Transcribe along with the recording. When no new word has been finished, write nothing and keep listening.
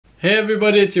Hey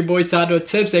everybody, it's your boy Sado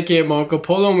Tips aka Marco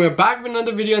Polo, and we're back with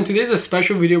another video. And today's a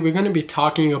special video. We're going to be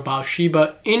talking about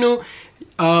Shiba Inu.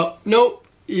 No,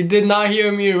 you did not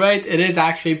hear me right. It is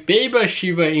actually Baby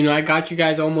Shiba Inu. I got you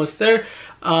guys almost there.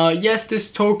 Yes,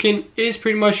 this token is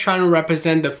pretty much trying to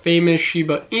represent the famous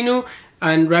Shiba Inu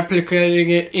and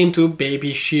replicating it into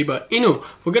baby Shiba Inu.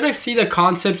 We're gonna see the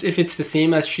concepts, if it's the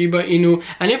same as Shiba Inu,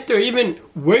 and if they're even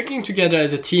working together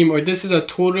as a team, or this is a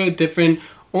totally different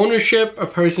ownership. A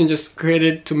person just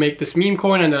created to make this meme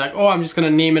coin and they're like, oh, I'm just gonna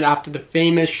name it after the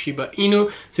famous Shiba Inu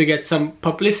to get some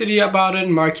publicity about it,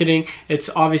 marketing. It's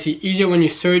obviously easier when you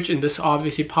search, and this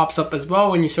obviously pops up as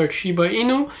well when you search Shiba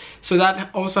Inu, so that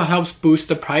also helps boost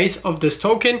the price of this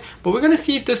token. But we're gonna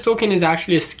see if this token is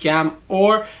actually a scam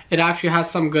or it actually has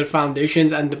some good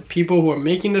foundations and the people who are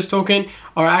making this token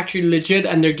are actually legit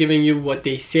and they're giving you what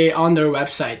they say on their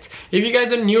website. If you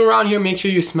guys are new around here, make sure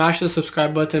you smash the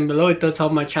subscribe button below. It does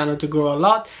help my channel to grow a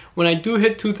lot. When I do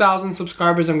hit 2,000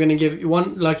 subscribers, I'm going to give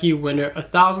one lucky winner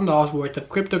 $1,000 worth of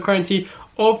cryptocurrency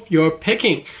of your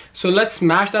picking. So let's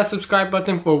smash that subscribe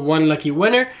button for one lucky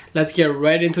winner. Let's get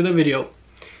right into the video.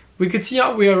 We could see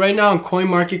how we are right now on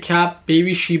CoinMarketCap.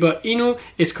 Baby Shiba Inu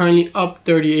is currently up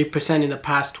 38% in the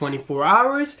past 24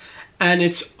 hours. And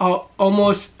it's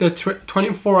almost the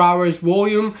 24 hours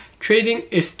volume trading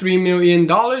is $3 million,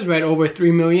 right over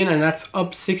 3 million, and that's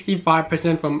up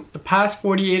 65% from the past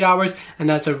 48 hours, and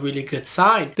that's a really good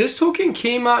sign. This token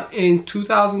came out in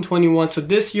 2021, so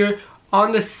this year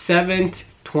on the 7th,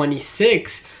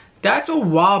 26. That's a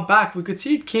while back. We could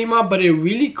see it came out, but it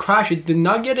really crashed. It did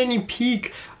not get any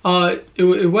peak.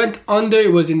 It went under.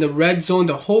 It was in the red zone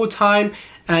the whole time,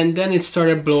 and then it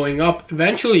started blowing up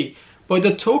eventually. But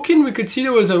the token, we could see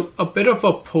there was a bit of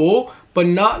a pull, but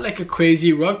not like a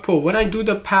crazy rug pull. When I do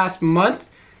the past month,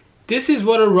 this is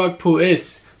what a rug pull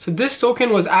is. So this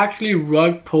token was actually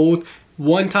rug pulled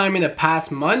one time in the past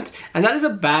month, and that is a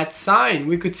bad sign.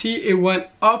 We could see it went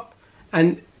up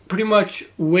and pretty much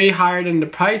way higher than the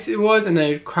price it was, and then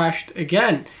it crashed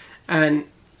again. And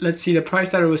let's see the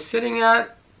price that it was sitting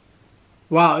at.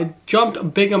 Wow, it jumped a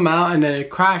big amount and then it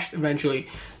crashed eventually.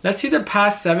 Let's see the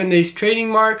past 7 days trading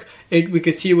mark. We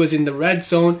could see it was in the red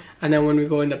zone, and then when we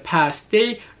go in the past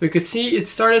day, we could see it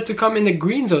started to come in the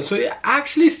green zone. So it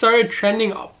actually started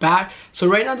trending back. So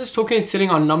right now this token is sitting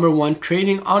on #1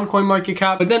 trading on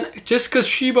CoinMarketCap. But then just because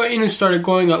Shiba Inu started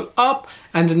going up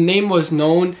and the name was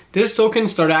known, this token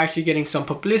started actually getting some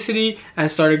publicity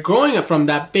and started growing from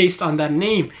that based on that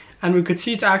name. And we could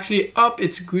see it's actually up.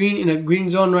 It's green, in a green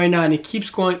zone right now, and it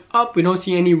keeps going up. We don't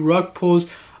see any rug pulls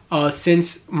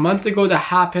since a month ago.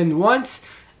 That happened once.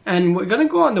 And we're gonna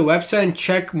go on the website and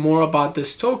check more about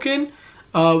this token.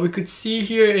 We could see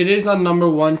here it is on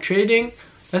 #1 trading.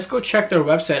 Let's go check their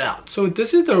website out. So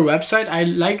this is their website. I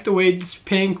like the way it's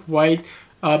pink, white,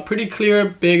 pretty clear,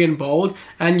 big and bold.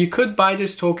 And you could buy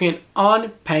this token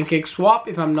on PancakeSwap,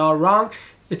 if I'm not wrong.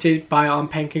 It says buy on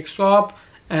PancakeSwap,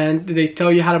 and they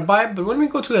tell you how to buy it. But when we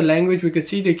go to the language, we could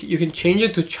see that you can change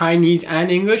it to Chinese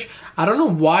and English. I don't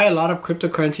know why a lot of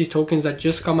cryptocurrencies tokens that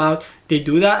just come out, they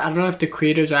do that. I don't know if the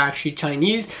creators are actually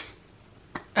Chinese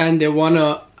and they want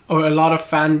to, or a lot of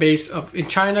fan base in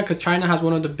China, because China has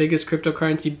one of the biggest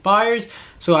cryptocurrency buyers.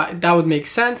 So that would make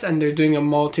sense, and they're doing a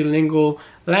multilingual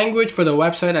language for the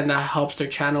website, and that helps their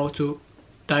channel to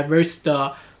diverse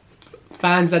the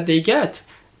fans that they get.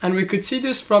 And we could see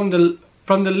this from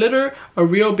the litter, a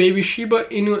real baby Shiba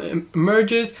Inu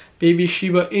emerges. Baby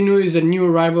Shiba Inu is a new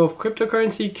arrival of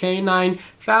cryptocurrency canine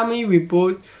family. We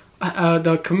both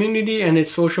the community and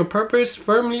its social purpose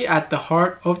firmly at the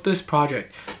heart of this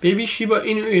project. Baby Shiba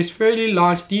Inu is fairly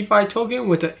launched DeFi token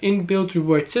with an inbuilt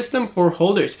reward system for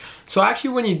holders. So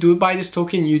actually when you do buy this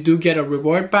token, you do get a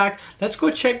reward back. Let's go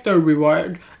check the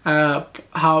reward,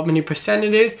 how many percent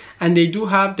it is, and they do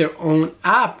have their own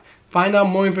app. Find out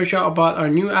more information about our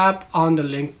new app on the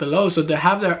link below. So they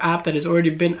have their app that has already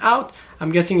been out.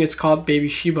 I'm guessing it's called Baby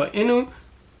Shiba Inu.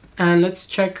 And let's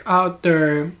check out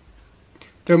their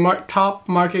top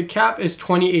market cap is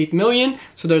 28 million.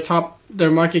 So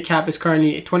their market cap is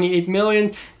currently 28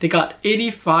 million. They got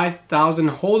 85,000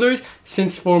 holders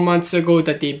since 4 months ago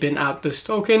that they've been out this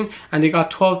token, and they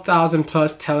got 12,000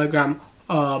 plus Telegram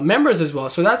members as well.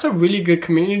 So that's a really good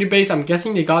community base. I'm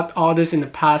guessing they got all this in the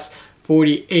past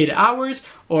 48 hours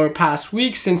or past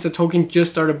week since the token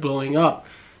just started blowing up.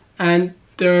 And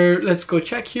let's go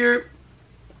check here.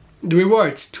 The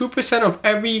rewards, 2% of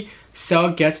every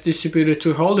sell gets distributed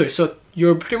to holders. So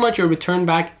pretty much your return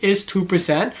back is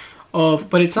 2% of,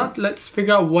 but it's not. Let's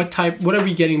figure out what are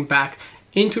we getting back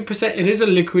in 2%. It is a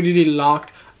liquidity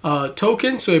locked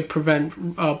token, so it prevents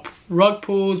rug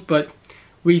pulls, but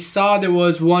we saw there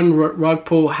was one rug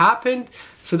pull happened.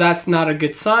 So that's not a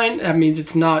good sign. That means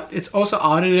it's also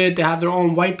audited. They have their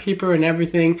own white paper and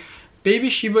everything. Baby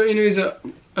Shiba Inu is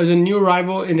a new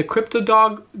rival in the crypto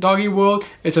doggy world.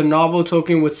 It's a novel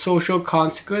token with social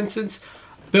consequences.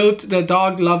 Built the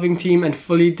dog loving team and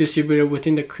fully distributed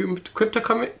within the crypto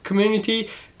community.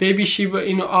 Baby Shiba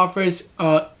Inu offers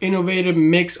an innovative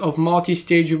mix of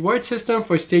multi-stage reward system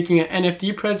for staking an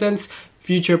NFT presence.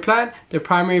 Future plan: the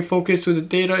primary focus to the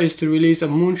data is to release a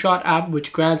moonshot app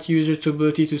which grants users the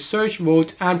ability to search,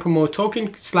 vote, and promote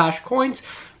token/coins.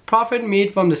 Profit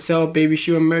made from the sale of Baby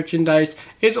Shiba merchandise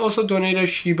is also donated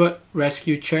to Shiba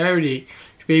Rescue charity.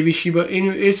 Baby Shiba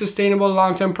Inu is a sustainable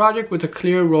long-term project with a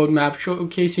clear roadmap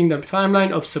showcasing the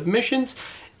timeline of submissions.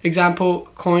 Example: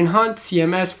 coin hunt,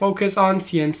 CMS focus on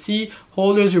CMC,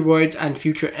 holders rewards, and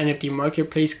future NFT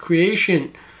marketplace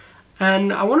creation.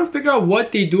 And I want to figure out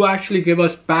what they do actually give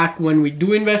us back when we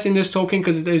do invest in this token,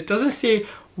 because it doesn't say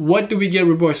what do we get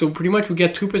reward. So pretty much we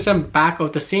get 2% back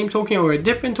of the same token or a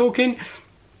different token.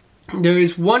 There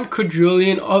is 1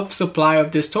 quadrillion of supply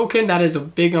of this token. That is a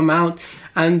big amount.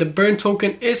 And the burn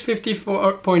token is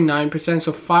 54.9%,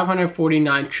 so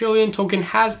 549 trillion token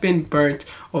has been burnt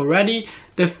already.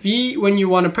 The fee when you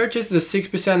want to purchase the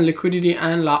 6% liquidity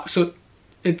unlock, so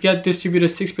it gets distributed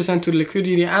 6% to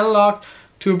liquidity unlocked,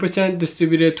 2%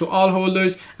 distributed to all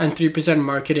holders, and 3%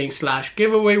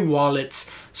 marketing/giveaway wallets.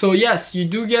 So yes, you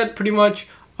do get pretty much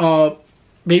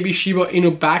Baby Shiba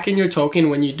Inu back in your token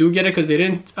when you do get it, because they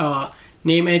didn't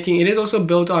name anything. It is also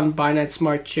built on Binance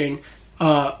Smart Chain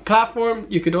platform.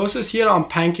 You could also see it on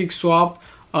PancakeSwap,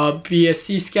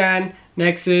 BSC Scan,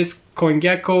 Nexus,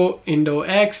 CoinGecko,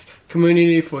 IndoX,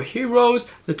 Community for Heroes.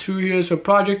 The true heroes for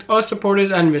project are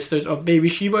supporters and investors of Baby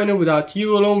Shiba Inu. Without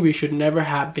you alone, we should never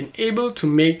have been able to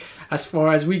make as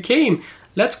far as we came.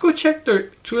 Let's go check their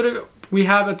Twitter. We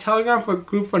have a Telegram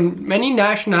group for many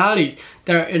nationalities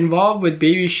that are involved with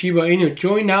Baby Shiba Inu.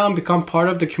 Join now and become part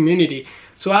of the community.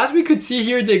 So as we could see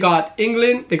here, they got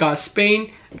England, they got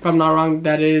Spain, if I'm not wrong,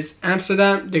 that is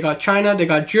Amsterdam, they got China, they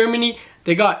got Germany,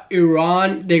 they got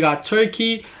Iran, they got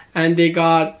Turkey, and they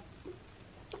got,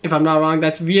 if I'm not wrong,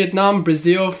 that's Vietnam,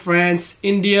 Brazil, France,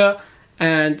 India,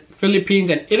 and Philippines,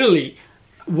 and Italy.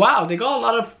 Wow, they got a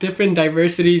lot of different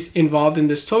diversities involved in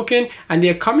this token, and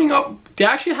they're coming up, they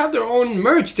actually have their own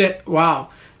merch. Wow,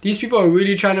 these people are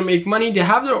really trying to make money. They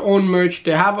have their own merch.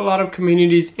 They have a lot of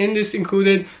communities in this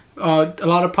included. A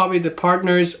lot of probably the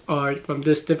partners are from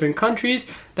this different countries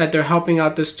that they're helping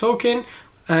out this token.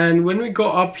 And when we go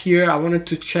up here, I wanted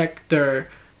to check their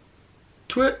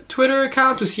Twitter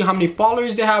account to see how many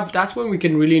followers they have. That's when we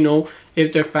can really know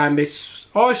if their fan base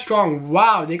are strong.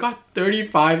 Wow, they got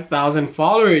 35,000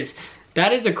 followers.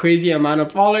 That is a crazy amount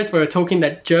of followers for a token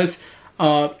that just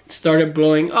started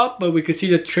blowing up. But we could see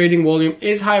the trading volume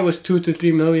is high. It was $2 to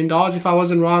 $3 million, if I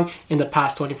wasn't wrong, in the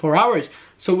past 24 hours.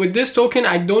 So with this token,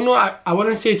 I don't know, I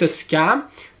wouldn't say it's a scam,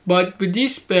 but with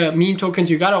these meme tokens,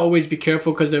 you gotta always be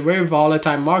careful because they're very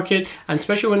volatile market, and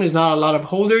especially when there's not a lot of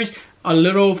holders.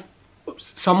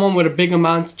 Someone with a big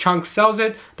amount chunk sells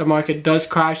it, the market does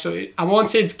crash. So I won't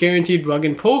say it's guaranteed rug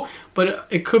and pull, but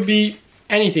it could be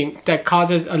anything that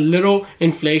causes a little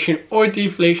inflation or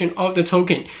deflation of the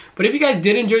token. But if you guys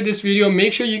did enjoy this video,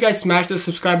 make sure you guys smash the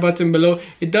subscribe button below.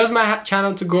 It does my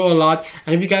channel to grow a lot.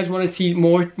 And if you guys want to see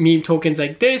more meme tokens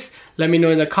like this, let me know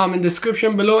in the comment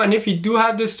description below. And if you do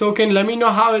have this token, let me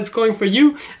know how it's going for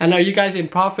you, and are you guys in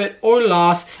profit or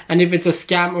loss, and if it's a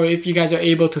scam or if you guys are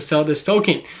able to sell this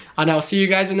token. And I'll see you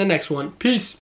guys in the next one. Peace.